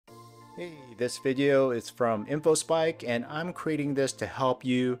Hey, this video is from InfoSpike and I'm creating this to help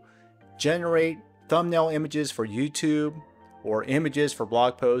you generate thumbnail images for YouTube or images for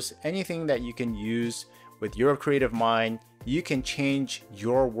blog posts, anything that you can use with your creative mind. You can change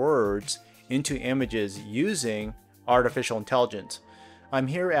your words into images using artificial intelligence. I'm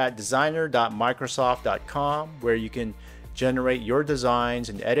here at designer.microsoft.com where you can generate your designs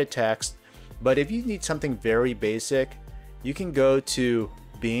and edit text. But if you need something very basic, you can go to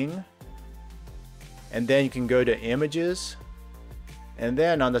Bing, and then you can go to images, and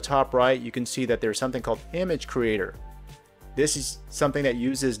then on the top right you can see that there's something called image creator. This is something that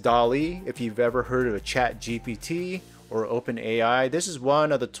uses DALL-E. If you've ever heard of a ChatGPT or OpenAI, this is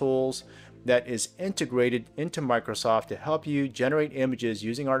one of the tools that is integrated into Microsoft to help you generate images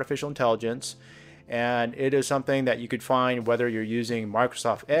using artificial intelligence. And it is something that you could find whether you're using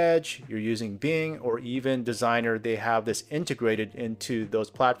Microsoft Edge, you're using Bing, or even Designer. They have this integrated into those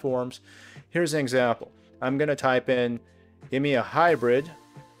platforms. Here's an example. I'm going to type in, give me a hybrid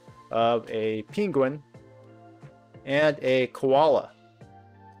of a penguin and a koala.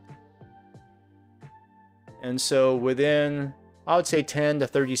 And so within, I would say 10 to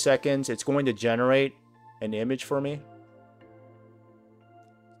 30 seconds, it's going to generate an image for me.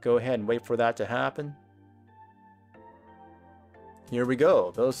 Go ahead and wait for that to happen. Here we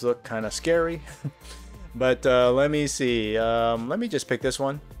go. Those look kind of scary. But let me see. Let me just pick this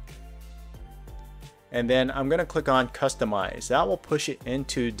one. And then I'm going to click on Customize. That will push it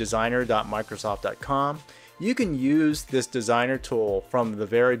into designer.microsoft.com. You can use this designer tool from the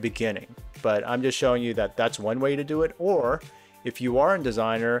very beginning, but I'm just showing you that that's one way to do it. Or if you are in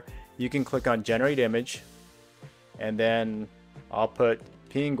Designer, you can click on Generate Image, and then I'll put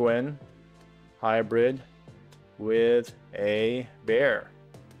penguin hybrid with a bear.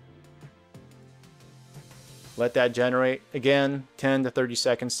 Let that generate, again, 10 to 30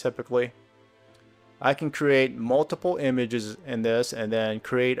 seconds typically. I can create multiple images in this and then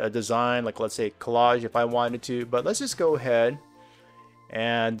create a design, like let's say collage if I wanted to, but let's just go ahead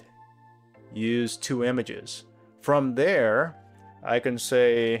and use 2 images. From there, I can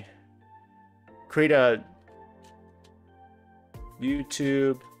say create a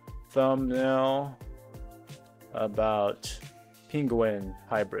YouTube thumbnail about penguin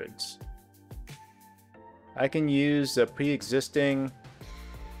hybrids. I can use the pre-existing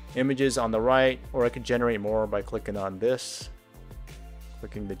images on the right, or I could generate more by clicking on this,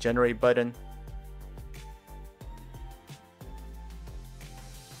 clicking the generate button.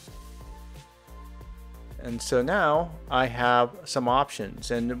 And so now I have some options,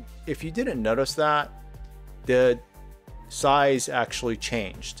 and if you didn't notice that, the size actually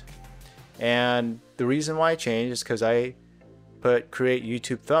changed. And the reason why it changed is because I put create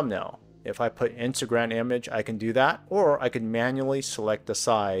YouTube thumbnail. If I put Instagram image, I can do that, or I can manually select the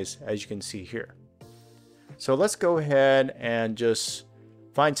size, as you can see here. So let's go ahead and just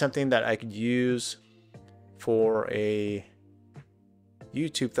find something that I could use for a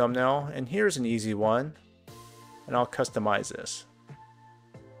YouTube thumbnail. And here's an easy one, and I'll customize this.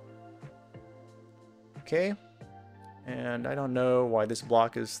 Okay. And I don't know why this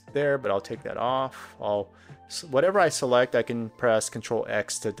block is there, but I'll take that off. Whatever I select, I can press Control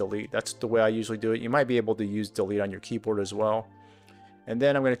X to delete. That's the way I usually do it. You might be able to use delete on your keyboard as well. And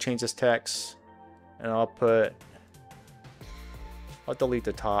then I'm going to change this text, and I'll delete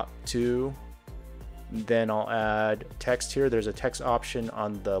the top 2. Then I'll add text here. There's a text option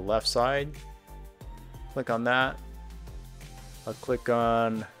on the left side. Click on that. I'll click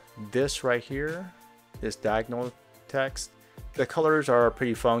on this right here, this diagonal text. The colors are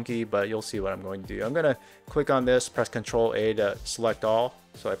pretty funky, but you'll see what I'm going to do. I'm going to click on this, press Control A to select all.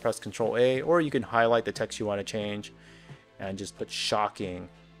 So I press Control A, or you can highlight the text you want to change and just put shocking.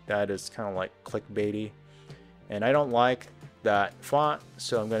 That is kind of like clickbaity. And I don't like that font,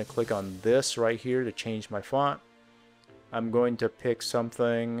 so I'm going to click on this right here to change my font. I'm going to pick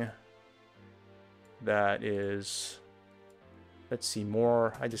something that is, let's see,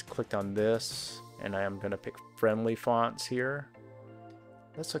 more. I just clicked on this, and I am going to pick friendly fonts here.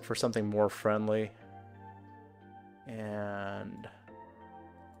 Let's look for something more friendly. And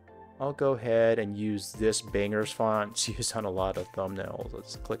I'll go ahead and use this Bangers font. It's used on a lot of thumbnails.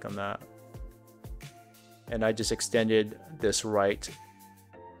 Let's click on that. And I just extended this right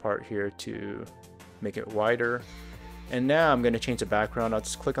part here to make it wider. And now I'm going to change the background. I'll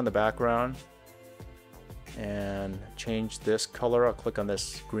just click on the background and change this color. I'll click on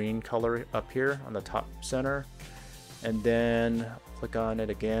this green color up here on the top center, and then click on it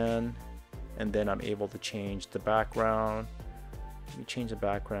again, and then I'm able to change the background. Let me change the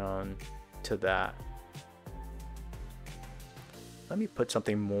background to that. let me put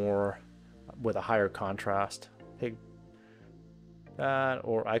something more with a higher contrast. Pick that,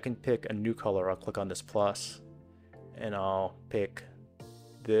 or I can pick a new color. I'll click on this plus and I'll pick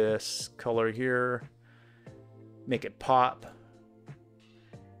this color here, make it pop,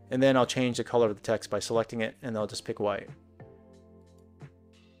 and then I'll change the color of the text by selecting it, and I'll just pick white.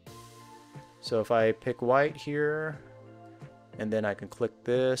 So if I pick white here, and then I can click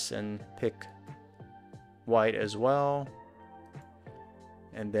this and pick white as well,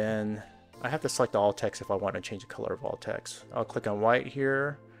 and then I have to select all text if I want to change the color of all text. I'll click on white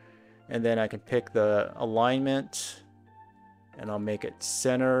here, and then I can pick the alignment, and I'll make it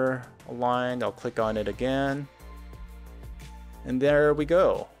center aligned. I'll click on it again, and there we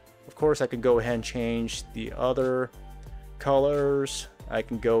go. Of course, I can go ahead and change the other colors. I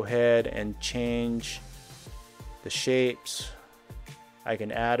can go ahead and change the shapes. I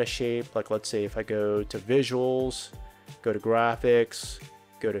can add a shape, like let's say if I go to visuals, go to graphics,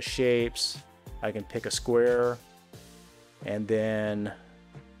 go to shapes, I can pick a square, and then,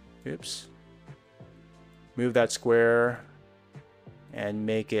 oops, move that square and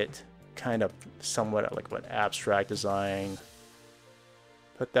make it kind of somewhat like an abstract design.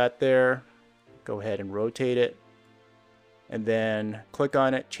 Put that there, go ahead and rotate it, and then click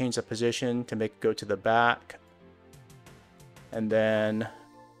on it, change the position to make it go to the back, and then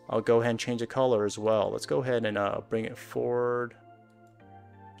I'll go ahead and change the color as well. Let's go ahead and bring it forward,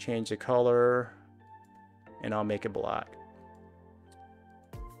 change the color, and I'll make it black.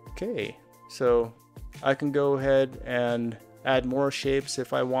 Okay, so I can go ahead and add more shapes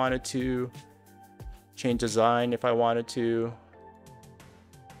if I wanted to, change design if I wanted to.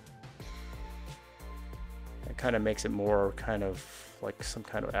 It kind of makes it more kind of like some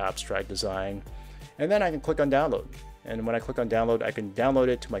kind of abstract design. And then I can click on download. And when I click on download, I can download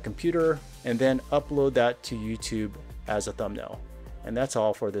it to my computer and then upload that to YouTube as a thumbnail. And that's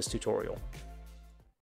all for this tutorial.